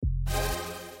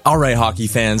All right, hockey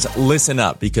fans, listen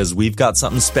up because we've got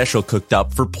something special cooked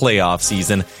up for playoff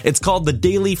season. It's called the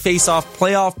Daily Face-Off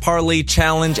Playoff Parlay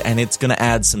Challenge, and it's going to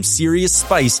add some serious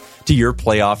spice to your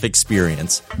playoff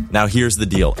experience. Now, here's the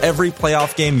deal. Every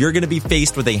playoff game, you're going to be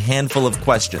faced with a handful of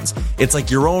questions. It's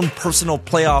like your own personal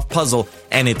playoff puzzle,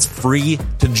 and it's free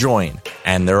to join.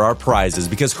 And there are prizes,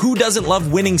 because who doesn't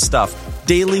love winning stuff?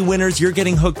 Daily winners, you're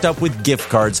getting hooked up with gift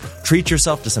cards. Treat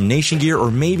yourself to some Nation gear or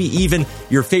maybe even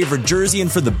your favorite jersey.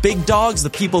 And for the big dogs, the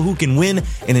people who can win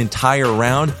an entire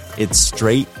round, it's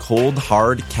straight, cold,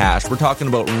 hard cash. We're talking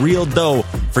about real dough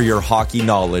for your hockey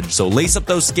knowledge. So lace up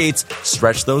those skates,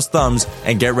 stretch those thumbs,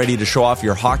 and get ready to show off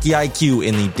your hockey IQ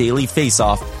in the Daily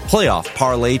Face-Off Playoff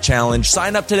Parlay Challenge.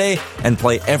 Sign up today and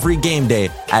play every game day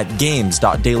at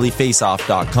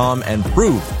games.dailyfaceoff.com and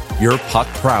prove your puck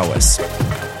prowess.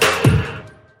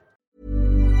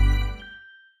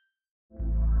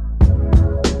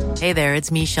 Hey there,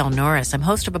 it's Michelle Norris. I'm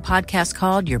host of a podcast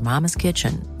called Your Mama's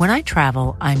Kitchen. When I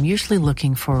travel, I'm usually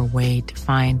looking for a way to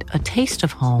find a taste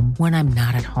of home when I'm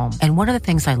not at home. And one of the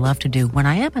things I love to do when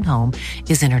I am at home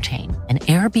is entertain. And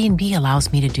Airbnb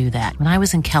allows me to do that. When I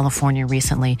was in California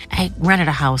recently, I rented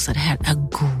a house that had a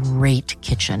great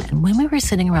kitchen. And when we were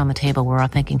sitting around the table, we're all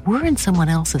thinking, we're in someone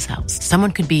else's house.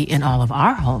 Someone could be in all of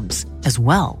our homes as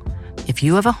well. If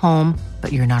you have a home,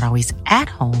 but you're not always at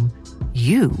home,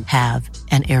 you have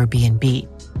an Airbnb.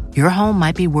 Your home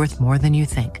might be worth more than you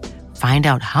think. Find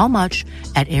out how much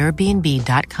at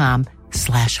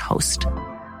airbnb.com/host.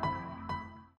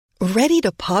 Ready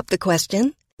to pop the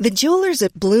question? The jewelers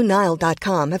at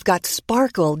BlueNile.com have got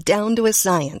sparkle down to a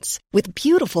science with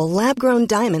beautiful lab-grown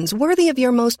diamonds worthy of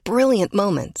your most brilliant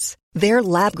moments. Their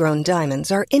lab-grown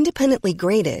diamonds are independently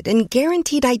graded and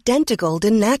guaranteed identical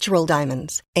to natural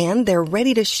diamonds, and they're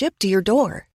ready to ship to your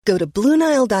door. Go to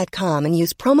BlueNile.com and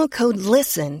use promo code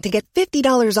LISTEN to get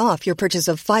 $50 off your purchase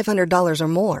of $500 or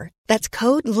more. That's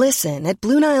code LISTEN at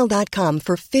BlueNile.com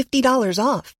for $50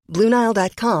 off.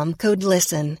 BlueNile.com, code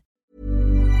LISTEN.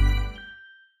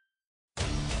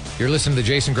 You're listening to the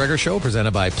Jason Gregor Show,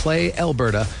 presented by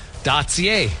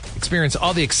PlayAlberta.ca. Experience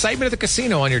all the excitement of the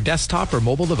casino on your desktop or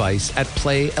mobile device at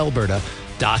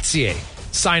PlayAlberta.ca.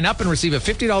 Sign up and receive a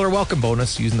 $50 welcome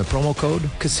bonus using the promo code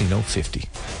Casino50.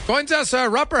 Joins us,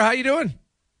 Rupper. How you doing?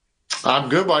 I'm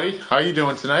good, buddy. How you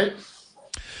doing tonight?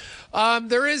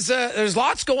 There's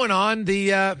lots going on.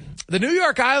 The New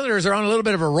York Islanders are on a little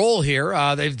bit of a roll here.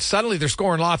 They're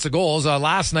scoring lots of goals.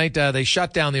 Last night they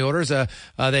shut down the Oilers.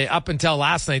 They up until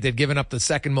last night they'd given up the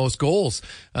second most goals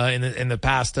in the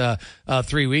past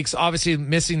 3 weeks. Obviously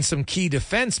missing some key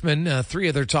defensemen, 3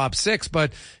 of their top 6.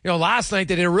 But last night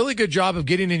they did a really good job of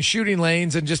getting in shooting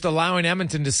lanes and just allowing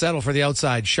Edmonton to settle for the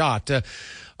outside shot.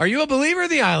 Are you a believer of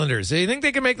the Islanders? Do you think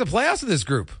they can make the playoffs of this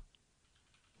group?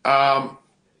 I'm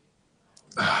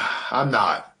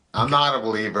not a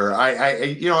believer.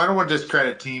 I don't want to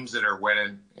discredit teams that are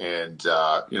winning and,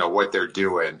 what they're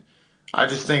doing. I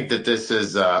just think that this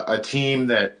is a team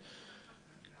that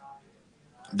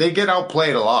they get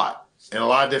outplayed a lot in a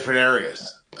lot of different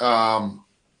areas.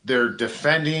 They're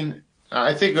defending.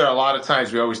 I think that a lot of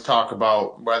times we always talk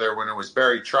about whether when it was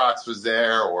Barry Trotz was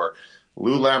there or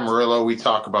Lou Lamoriello, we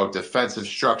talk about defensive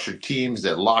structured teams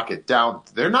that lock it down.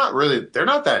 They're not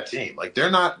that team. Like, they're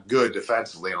not good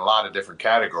defensively in a lot of different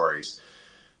categories.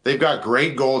 They've got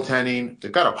great goaltending.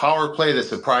 They've got a power play that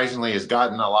surprisingly has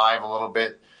gotten alive a little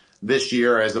bit this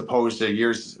year as opposed to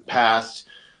years past.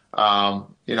 Their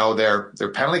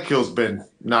penalty kill's been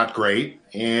not great,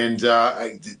 and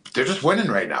they're just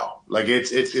winning right now. Like,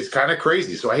 it's kind of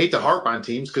crazy. So I hate to harp on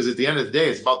teams because at the end of the day,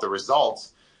 it's about the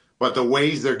results. But the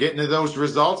ways they're getting to those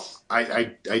results,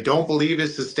 I don't believe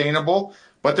is sustainable.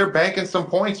 But they're banking some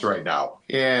points right now.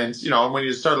 And, when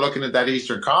you start looking at that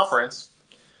Eastern Conference,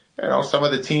 some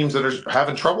of the teams that are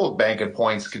having trouble banking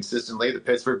points consistently, the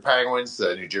Pittsburgh Penguins,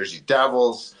 the New Jersey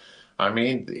Devils, I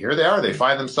mean, here they are. They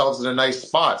find themselves in a nice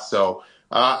spot. So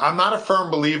I'm not a firm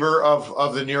believer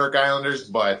of the New York Islanders,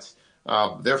 but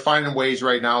they're finding ways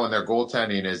right now, and their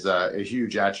goaltending is a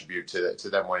huge attribute to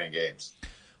them winning games.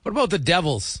 What about the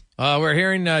Devils? We're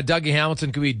hearing Dougie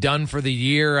Hamilton could be done for the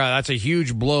year. That's a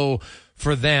huge blow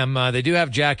for them. They do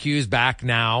have Jack Hughes back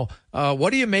now.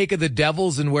 What do you make of the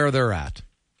Devils and where they're at?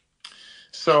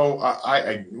 So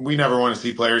we never want to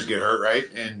see players get hurt, right?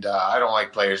 And I don't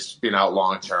like players being out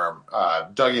long term.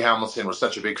 Dougie Hamilton was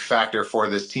such a big factor for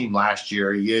this team last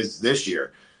year. He is this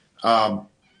year.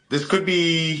 This could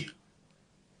be,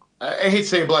 I hate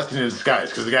saying blessing in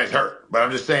disguise because the guy's hurt, but I'm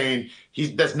just saying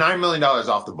that's $9 million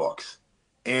off the books.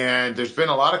 And there's been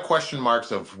a lot of question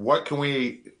marks of what can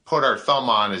we put our thumb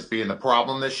on as being the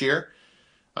problem this year.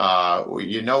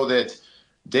 That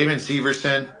Damon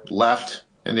Severson left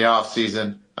in the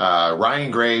offseason.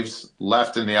 Ryan Graves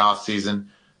left in the offseason.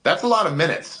 That's a lot of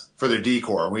minutes for their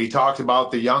D-core. We talked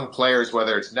about the young players,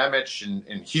 whether it's Nemec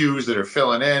and Hughes that are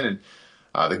filling in, and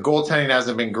the goaltending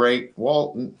hasn't been great.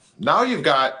 Well, now you've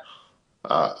got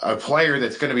a player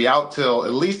that's going to be out till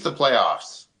at least the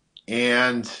playoffs.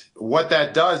 And what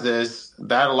that does is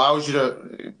that allows you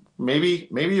to maybe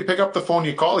you pick up the phone,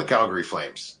 you call the Calgary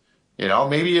Flames.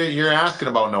 Maybe you're asking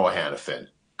about Noah Hanifin,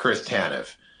 Chris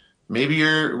Tanev. Maybe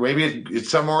it's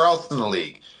somewhere else in the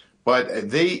league. But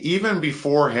they, even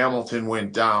before Hamilton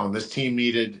went down, this team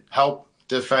needed help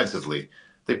defensively.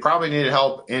 They probably needed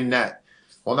help in net.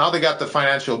 Well, now they got the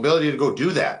financial ability to go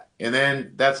do that. And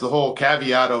then that's the whole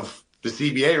caveat of the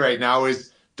CBA right now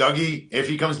is Dougie, if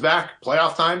he comes back,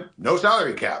 playoff time, no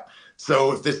salary cap.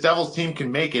 So if this Devils team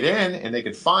can make it in and they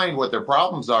could find what their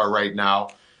problems are right now,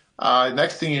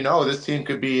 next thing you know, this team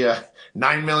could be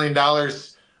 $9 million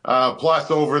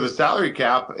plus over the salary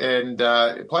cap and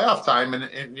playoff time,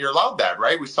 and you're allowed that,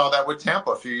 right? We saw that with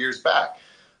Tampa a few years back.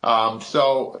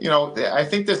 So, I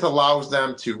think this allows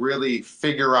them to really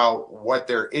figure out what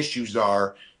their issues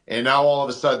are, and now all of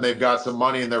a sudden they've got some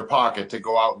money in their pocket to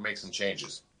go out and make some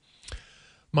changes.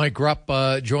 Mike Rupp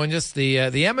joined us, the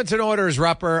Edmonton Oilers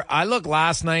Rupper. I looked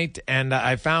last night, and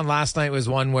I found last night was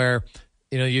one where,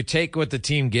 you take what the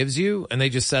team gives you, and they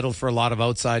just settled for a lot of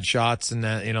outside shots. And,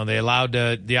 they allowed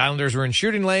the Islanders were in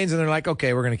shooting lanes, and they're like,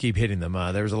 okay, we're going to keep hitting them.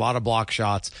 There was a lot of block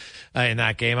shots in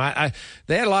that game.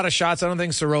 They had a lot of shots. I don't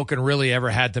think Sorokin really ever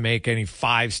had to make any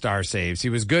 5-star saves. He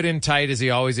was good in tight, as he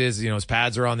always is. His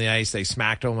pads are on the ice. They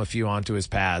smacked him a few onto his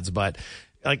pads. But,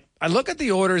 I look at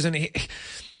the Oilers, and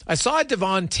I saw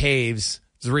Devon Taves'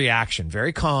 reaction,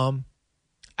 very calm.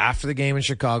 After the game in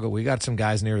Chicago, we got some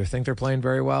guys near who think they're playing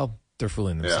very well. They're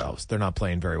fooling themselves. Yeah. They're not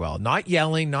playing very well. Not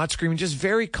yelling, not screaming, just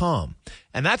very calm.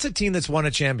 And that's a team that's won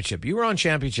a championship. You were on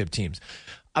championship teams.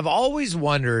 I've always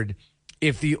wondered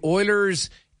if the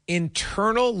Oilers'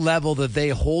 internal level that they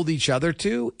hold each other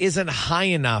to isn't high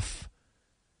enough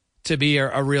to be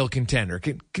a real contender.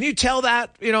 Can you tell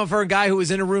that, for a guy who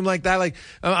was in a room like that? Like,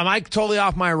 am I totally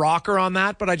off my rocker on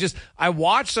that? But I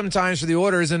watch sometimes for the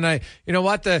Oilers, and I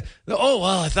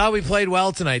thought we played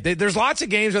well tonight. There's lots of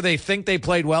games where they think they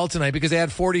played well tonight because they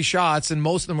had 40 shots, and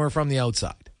most of them were from the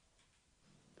outside.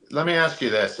 Let me ask you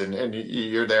this, and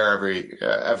you're there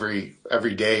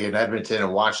every day in Edmonton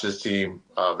and watch this team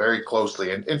very closely,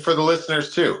 and for the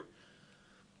listeners too.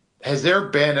 Has there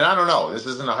been, and I don't know, this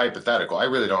isn't a hypothetical, I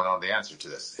really don't know the answer to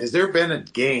this. Has there been a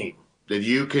game that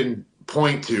you can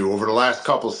point to over the last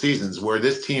couple seasons where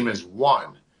this team has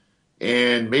won,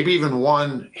 and maybe even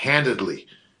won handedly?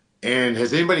 And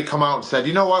has anybody come out and said,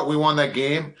 you know what, we won that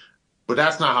game, but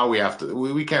that's not how we have to,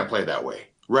 we can't play that way,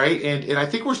 right? And I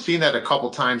think we're seeing that a couple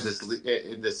times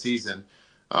in this season.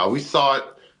 We saw it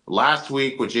last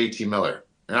week with JT Miller,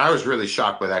 and I was really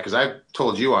shocked by that because I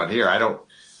told you on here,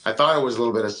 I thought it was a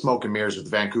little bit of smoke and mirrors with the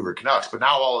Vancouver Canucks, but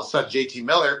now all of a sudden JT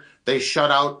Miller, they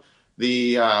shut out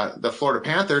the Florida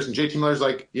Panthers, and JT Miller's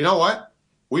like, you know what?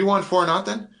 We won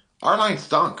 4-0. Our line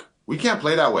stunk. We can't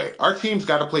play that way. Our team's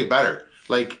got to play better.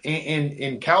 Like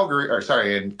in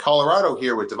Colorado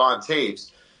here with Devon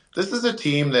Taves, this is a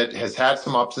team that has had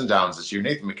some ups and downs this year.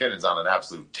 Nathan McKinnon's on an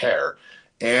absolute tear,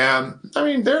 and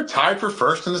they're tied for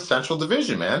first in the Central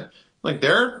Division, man. Like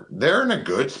they're in a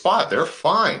good spot. They're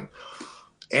fine.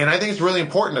 And I think it's really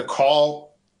important to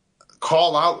call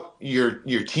out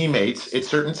your teammates at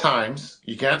certain times.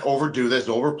 You can't overdo this,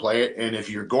 overplay it. And if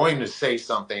you're going to say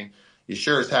something, you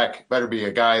sure as heck better be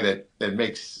a guy that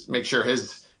makes sure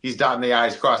he's dotting the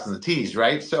I's, crossing the T's,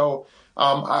 right? So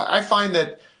I find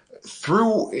that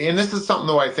and this is something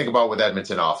that I think about with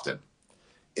Edmonton often,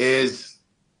 is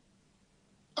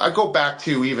I go back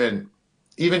to even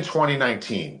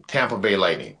 2019, Tampa Bay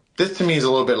Lightning. This to me is a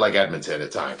little bit like Edmonton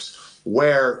at times,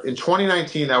 where in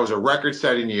 2019, that was a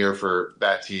record-setting year for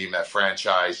that team, that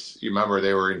franchise. You remember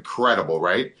they were incredible,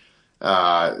 right?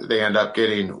 They end up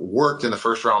getting worked in the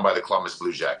first round by the Columbus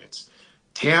Blue Jackets.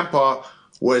 Tampa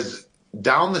was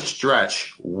down the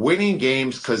stretch winning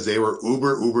games because they were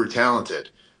uber talented.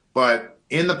 But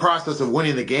in the process of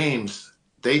winning the games,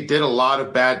 they did a lot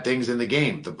of bad things in the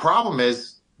game. The problem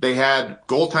is they had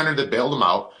goaltender that bailed them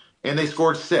out, and they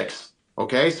scored 6.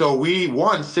 Okay, so we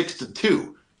won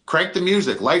 6-2. Crank the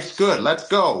music. Life's good. Let's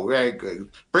go.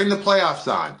 Bring the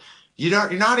playoffs on. You're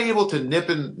not able to nip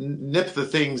the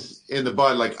things in the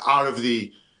bud, like out of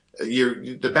the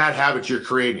bad habits you're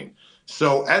creating.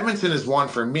 So Edmonton is one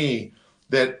for me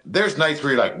that there's nights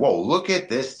where you're like, whoa, look at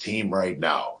this team right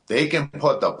now. They can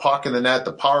put the puck in the net.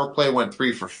 The power play went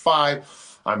 3 for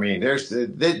 5.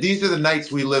 These are the nights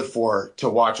we live for to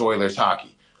watch Oilers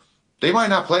hockey. they might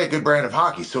not play a good brand of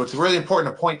hockey. So it's really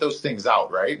important to point those things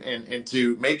out, right? And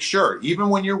to make sure, even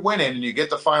when you're winning and you get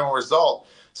the final result,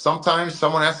 sometimes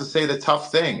someone has to say the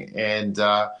tough thing. And,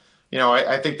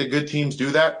 I think the good teams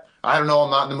do that. I don't know. I'm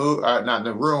not in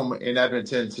the room in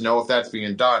Edmonton to know if that's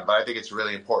being done, but I think it's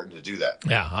really important to do that.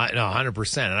 Yeah,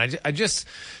 100%. And I just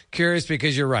curious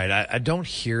because you're right. I don't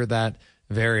hear that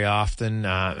very often.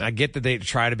 I get that they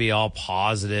try to be all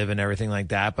positive and everything like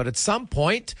that, but at some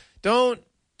point, don't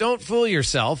fool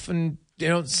yourself and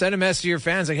send a message to your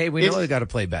fans like, hey, we know they got to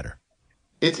play better.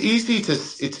 It's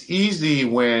easy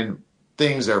when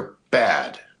things are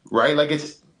bad, right? Like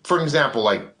for example,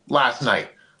 like last night,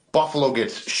 Buffalo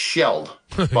gets shelled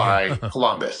by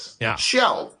Columbus. Yeah.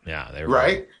 Shelled. Yeah, they were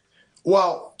right.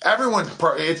 Well,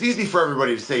 it's easy for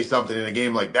everybody to say something in a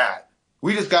game like that.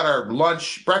 We just got our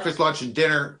breakfast, lunch, and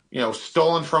dinner,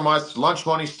 stolen from us, lunch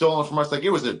money stolen from us. Like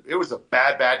it was a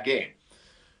bad game.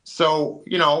 So,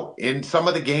 in some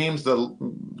of the games,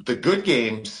 the good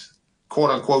games, quote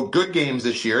unquote, good games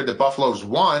this year, the Buffalo's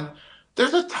won,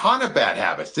 there's a ton of bad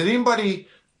habits. Did anybody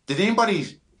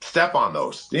step on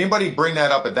those? Did anybody bring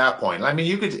that up at that point? I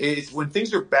mean, it's when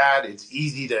things are bad, it's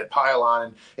easy to pile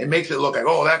on. It makes it look like,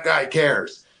 oh, that guy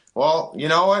cares. Well, you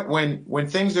know what? When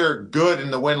things are good in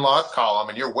the win-loss column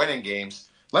and you're winning games,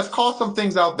 let's call some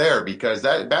things out there because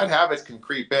that bad habits can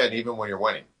creep in even when you're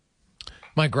winning.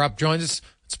 Mike Rupp joins us,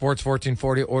 Sports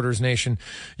 1440, Orders Nation,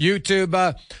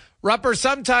 YouTube. Rupper,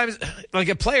 sometimes, like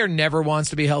a player never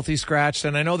wants to be healthy scratched,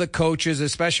 and I know that coaches,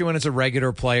 especially when it's a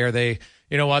regular player,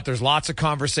 there's lots of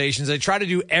conversations. They try to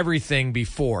do everything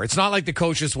before. It's not like the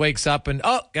coach just wakes up and,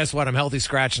 oh, guess what? I'm healthy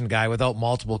scratching guy without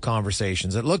multiple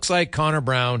conversations. It looks like Connor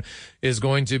Brown is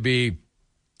going to be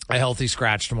a healthy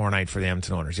scratch tomorrow night for the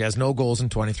Edmonton Oilers. He has no goals in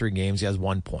 23 games. He has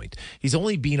 1 point. He's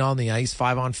only been on the ice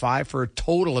 5-on-5 for a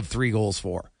total of 3 goals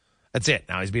for. That's it.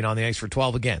 Now he's been on the ice for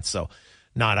 12 against, so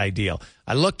not ideal.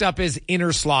 I looked up his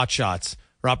inner slot shots,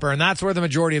 Rupper, and that's where the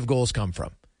majority of goals come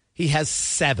from. He has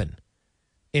 7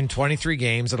 in 23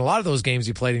 games, and a lot of those games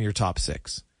he played in your top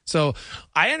 6. So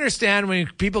I understand when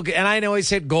people get, and I know he's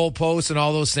hit goalposts and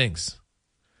all those things.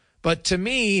 But to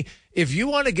me, if you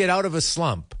want to get out of a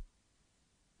slump,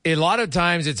 a lot of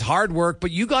times it's hard work, but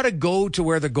you got to go to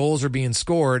where the goals are being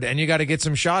scored and you got to get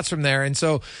some shots from there. And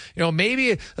so,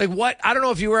 maybe like I don't know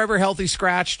if you were ever healthy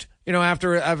scratched,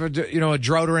 after a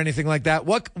drought or anything like that.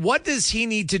 What does he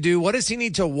need to do? What does he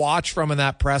need to watch from in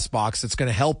that press box that's going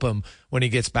to help him when he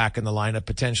gets back in the lineup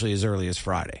potentially as early as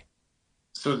Friday?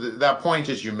 So that point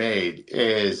that you made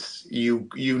is you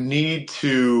need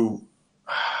to.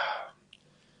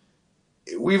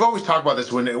 We've always talked about this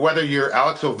whether you're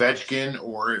Alex Ovechkin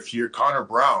or if you're Connor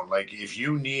Brown, like if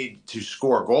you need to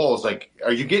score goals, like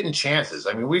are you getting chances?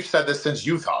 I mean, we've said this since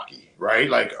youth hockey, right?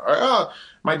 Like,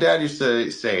 my dad used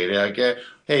to say, like,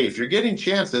 hey, if you're getting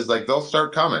chances, like they'll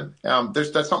start coming.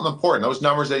 That's something important. Those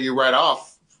numbers that you read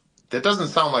off, that doesn't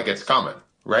sound like it's coming,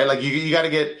 right? Like you've got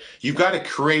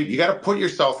to put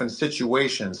yourself in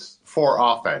situations for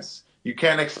offense. You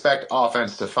can't expect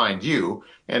offense to find you.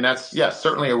 And that's,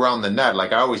 certainly around the net.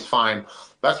 Like I always find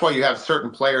that's why you have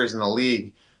certain players in the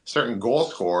league, certain goal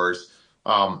scorers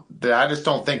that I just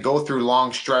don't think go through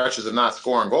long stretches of not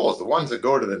scoring goals. The ones that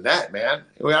go to the net, man.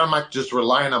 I'm not just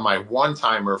relying on my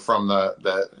one-timer from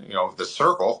the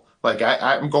circle. Like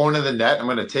I'm going to the net. I'm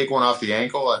going to take one off the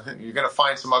ankle. And you're going to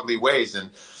find some ugly ways. And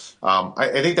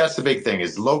I think that's the big thing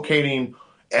is locating,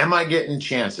 am I getting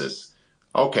chances?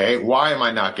 Okay, why am I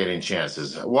not getting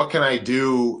chances? What can I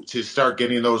do to start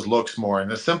getting those looks more? And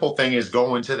the simple thing is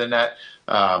going to the net,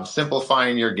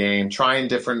 simplifying your game, trying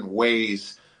different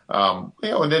ways.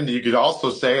 And then you could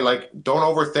also say, like, don't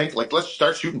overthink. Like, let's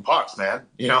start shooting pucks, man.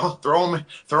 Throw them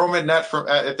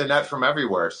at the net from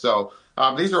everywhere. So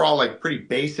these are all like pretty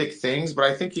basic things, but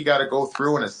I think you got to go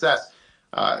through and assess.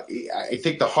 I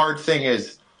think the hard thing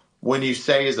is when you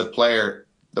say as a player,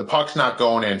 the puck's not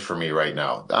going in for me right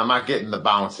now. I'm not getting the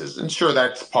bounces. And sure,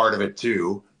 that's part of it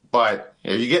too. But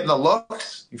you're getting the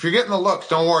looks. If you're getting the looks,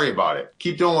 don't worry about it.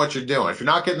 Keep doing what you're doing. If you're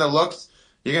not getting the looks,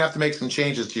 you're going to have to make some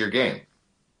changes to your game.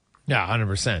 Yeah,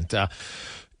 100%.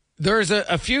 There's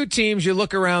a few teams you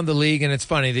look around the league, and it's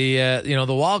funny. The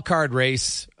wild card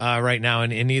race right now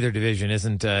in either division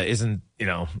isn't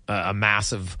a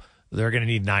massive. They're going to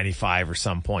need 95 or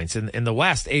some points. In the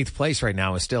West, 8th place right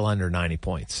now is still under 90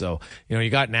 points. So, you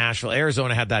got Nashville.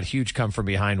 Arizona had that huge come from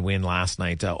behind win last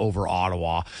night over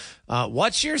Ottawa.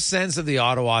 What's your sense of the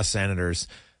Ottawa Senators,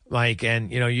 Mike?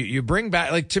 And, you bring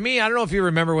back, like, to me, I don't know if you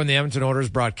remember when the Edmonton Oilers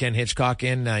brought Ken Hitchcock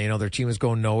in. Their team was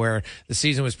going nowhere. The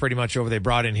season was pretty much over. They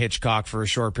brought in Hitchcock for a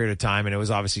short period of time, and it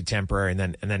was obviously temporary, and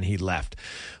then he left.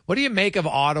 What do you make of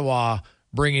Ottawa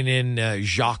bringing in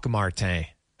Jacques Martin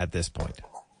at this point?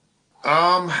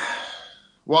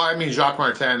 Well, I mean, Jacques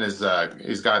Martin is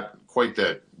he's got quite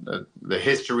the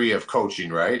history of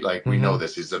coaching, right? Like we know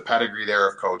this. He's a pedigree there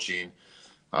of coaching.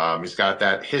 He's got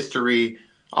that history,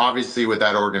 obviously, with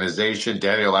that organization.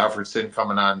 Daniel Alfredson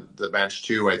coming on the bench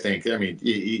too. I think. I mean,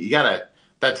 you gotta.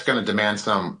 That's going to demand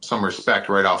some respect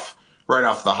right off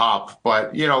the hop.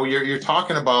 But you're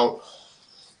talking about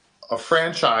a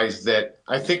franchise that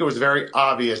I think it was very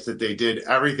obvious that they did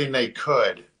everything they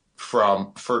could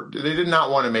they did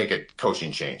not want to make a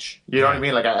coaching change. You know what I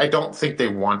mean? Like I don't think they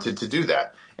wanted to do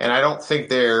that, and I don't think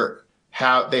they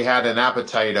had an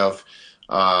appetite of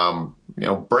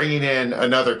bringing in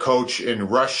another coach and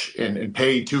rush and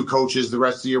pay two coaches the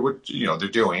rest of the year, which they're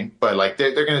doing. But like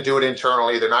they're going to do it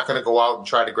internally. They're not going to go out and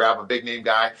try to grab a big name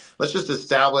guy. Let's just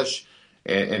establish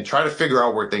and try to figure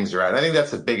out where things are at. I think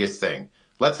that's the biggest thing.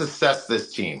 Let's assess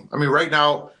this team. I mean, right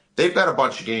now they've got a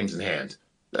bunch of games in hand.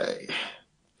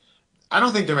 I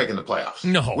don't think they're making the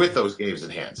playoffs with those games in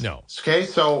hand. No. Okay,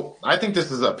 so I think this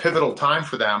is a pivotal time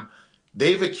for them.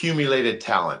 They've accumulated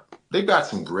talent. They've got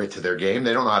some grit to their game.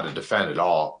 They don't know how to defend at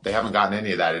all. They haven't gotten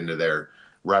any of that into their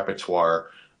repertoire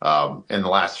in the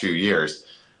last few years.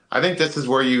 I think this is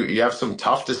where you have some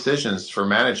tough decisions for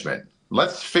management.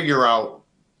 Let's figure out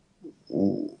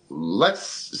let's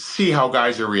see how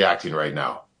guys are reacting right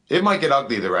now. It might get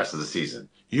ugly the rest of the season.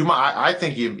 I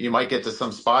think you might get to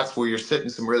some spots where you're sitting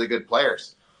some really good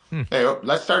players. Hey,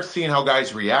 let's start seeing how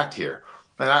guys react here.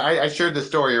 And I shared this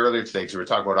story earlier today because we were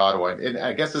talking about Ottawa, and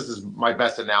I guess this is my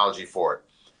best analogy for it.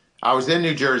 I was in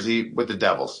New Jersey with the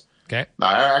Devils. Okay.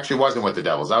 I actually wasn't with the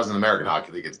Devils. I was in the American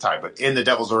Hockey League at the time, but in the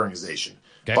Devils organization.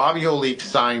 Okay. Bobby Holik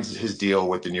signs his deal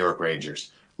with the New York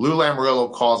Rangers. Lou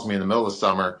Lamoriello calls me in the middle of the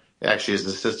summer. Actually, his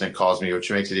assistant calls me,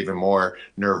 which makes it even more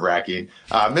nerve-wracking.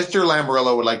 Mr.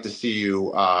 Lamoriello would like to see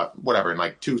you, in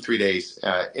like 2-3 days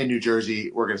in New Jersey.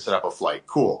 We're going to set up a flight.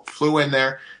 Cool. Flew in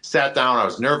there, sat down. I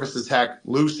was nervous as heck.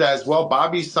 Lou says, well,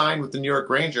 Bobby signed with the New York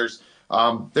Rangers.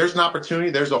 There's an opportunity.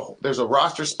 There's a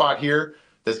roster spot here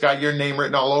that's got your name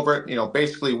written all over it.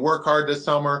 Basically work hard this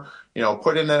summer,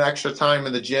 put in that extra time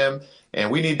in the gym, and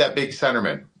we need that big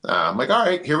centerman. I'm like, all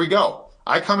right, here we go.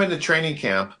 I come into training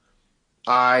camp.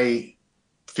 I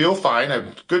feel fine. I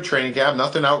have good training camp,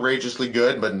 nothing outrageously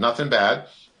good, but nothing bad.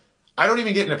 I don't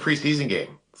even get in a preseason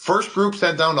game. First group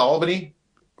sent down to Albany,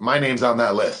 my name's on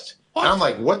that list. What? And I'm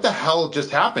like, what the hell just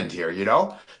happened here,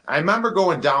 I remember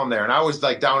going down there, and I was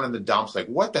like down in the dumps, like,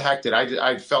 what the heck did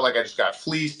I felt like I just got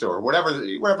fleeced or whatever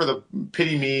the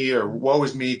pity me or woe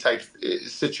is me type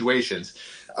situations.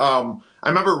 I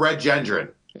remember Red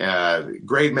Gendron,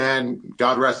 great man,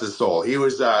 God rest his soul. He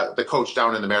was the coach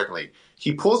down in the American League.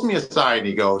 He pulls me aside and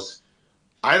he goes,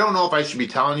 I don't know if I should be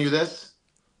telling you this,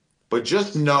 but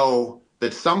just know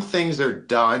that some things are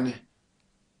done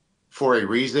for a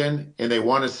reason and they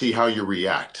want to see how you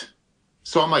react.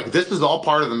 So I'm like, this is all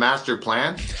part of the master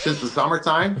plan since the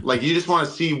summertime? Like, you just want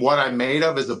to see what I'm made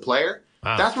of as a player?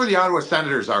 Wow. That's where the Ottawa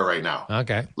Senators are right now.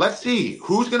 Okay. Let's see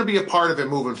who's going to be a part of it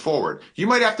moving forward. You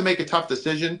might have to make a tough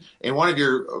decision, and one of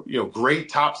your great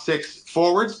top 6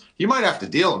 forwards, you might have to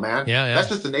deal, man. Yeah. That's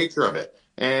just the nature of it.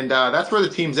 And that's where the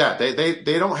team's at. They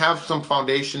don't have some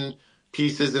foundation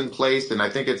pieces in place, and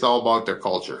I think it's all about their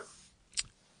culture.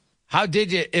 How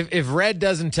did you, if Red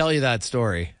doesn't tell you that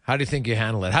story, how do you think you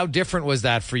handled it? How different was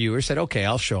that for you? Or said, okay,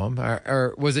 I'll show him.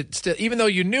 Or was it still, even though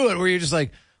you knew it, where you're just like,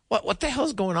 what the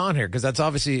hell's going on here? Because that's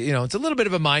obviously, it's a little bit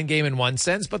of a mind game in one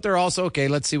sense, but they're also, okay,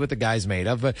 let's see what the guy's made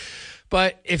of.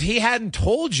 But if he hadn't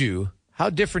told you, how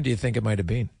different do you think it might have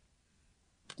been?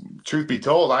 Truth be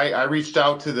told, I reached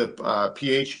out to the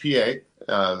PHPA,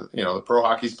 the Pro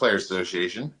Hockey Players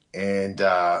Association, and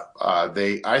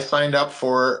I signed up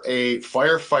for a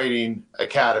firefighting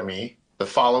academy the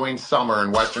following summer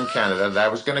in Western Canada that I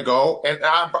was going to go. And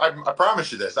I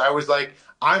promise you this, I was like,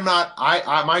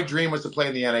 my dream was to play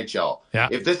in the NHL. Yeah.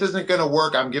 If this isn't going to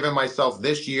work, I'm giving myself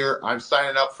this year. I'm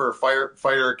signing up for a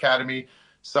firefighter academy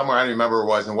somewhere. I don't remember where it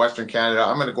was in Western Canada.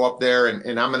 I'm going to go up there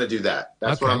and I'm going to do that.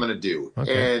 That's what I'm going to do.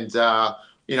 Okay. And,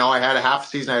 I had a half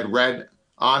season. I had read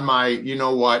on my,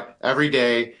 every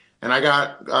day. And I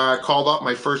got called up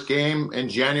my first game in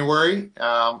January.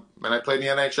 And I played in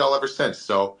the NHL ever since.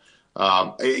 So,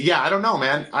 I don't know,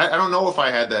 man. I don't know if I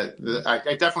had that.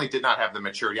 I definitely did not have the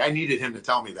maturity. I needed him to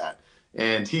tell me that.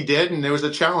 And he did. And it was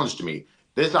a challenge to me.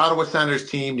 This Ottawa Senators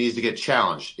team needs to get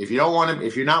challenged. If you don't want him,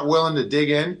 if you're not willing to dig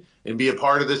in and be a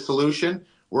part of this solution,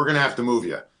 we're going to have to move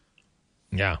you.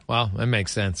 Yeah, well, that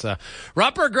makes sense.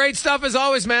 Rupper, great stuff as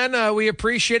always, man. We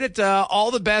appreciate it.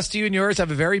 All the best to you and yours.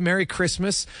 Have a very Merry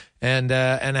Christmas and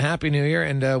a Happy New Year.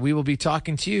 And we will be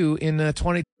talking to you in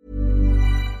 2020.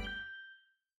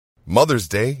 Mother's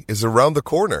Day is around the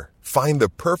corner. Find the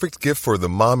perfect gift for the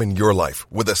mom in your life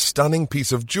with a stunning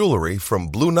piece of jewelry from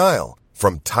Blue Nile.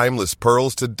 From timeless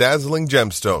pearls to dazzling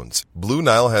gemstones, Blue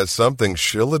Nile has something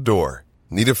she'll adore.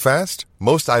 Need it fast?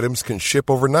 Most items can ship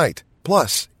overnight.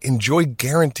 Plus, enjoy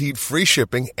guaranteed free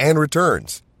shipping and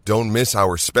returns. Don't miss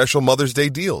our special Mother's Day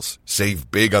deals. Save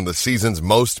big on the season's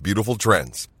most beautiful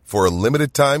trends. For a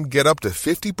limited time, get up to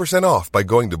 50% off by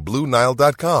going to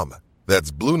BlueNile.com.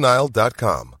 That's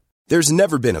BlueNile.com. There's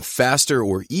never been a faster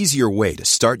or easier way to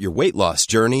start your weight loss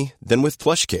journey than with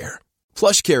PlushCare.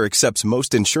 PlushCare accepts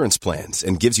most insurance plans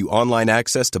and gives you online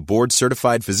access to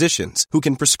board-certified physicians who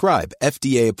can prescribe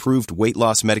FDA-approved weight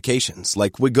loss medications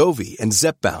like Wegovy and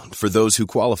Zepbound for those who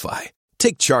qualify.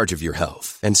 Take charge of your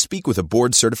health and speak with a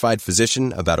board-certified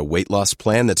physician about a weight loss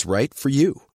plan that's right for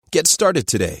you. Get started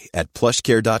today at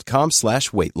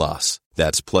plushcare.com/weight loss.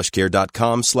 That's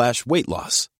plushcare.com/weight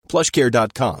loss.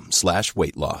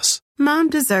 plushcare.com/weight loss. Mom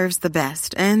deserves the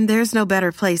best, and there's no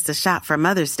better place to shop for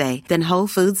Mother's Day than Whole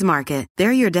Foods Market.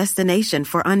 They're your destination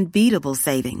for unbeatable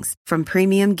savings, from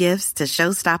premium gifts to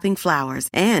show-stopping flowers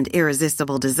and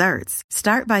irresistible desserts.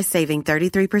 Start by saving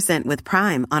 33% with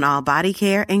Prime on all body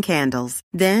care and candles.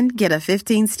 Then get a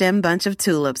 15-stem bunch of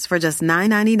tulips for just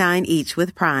 $9.99 each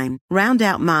with Prime. Round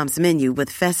out Mom's menu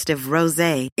with festive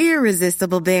rosé,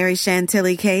 irresistible berry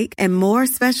chantilly cake, and more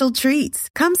special treats.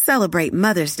 Come celebrate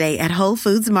Mother's Day at Whole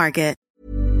Foods Market.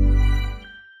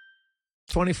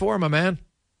 24, my man.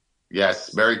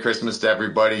 Yes. Merry Christmas to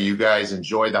everybody. You guys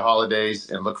enjoy the holidays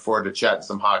and look forward to chatting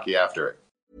some hockey after it.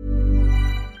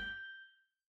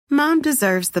 Mom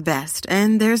deserves the best,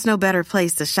 and there's no better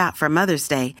place to shop for Mother's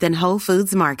Day than Whole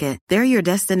Foods Market. They're your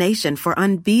destination for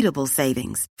unbeatable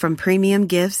savings, from premium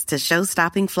gifts to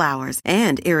show-stopping flowers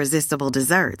and irresistible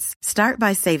desserts. Start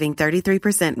by saving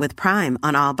 33% with Prime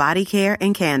on all body care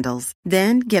and candles.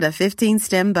 Then get a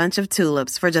 15-stem bunch of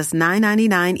tulips for just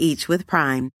 $9.99 each with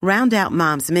Prime. Round out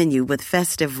Mom's menu with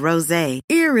festive rosé,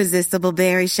 irresistible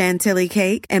berry chantilly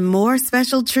cake, and more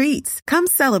special treats. Come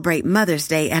celebrate Mother's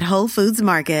Day at Whole Foods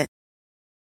Market.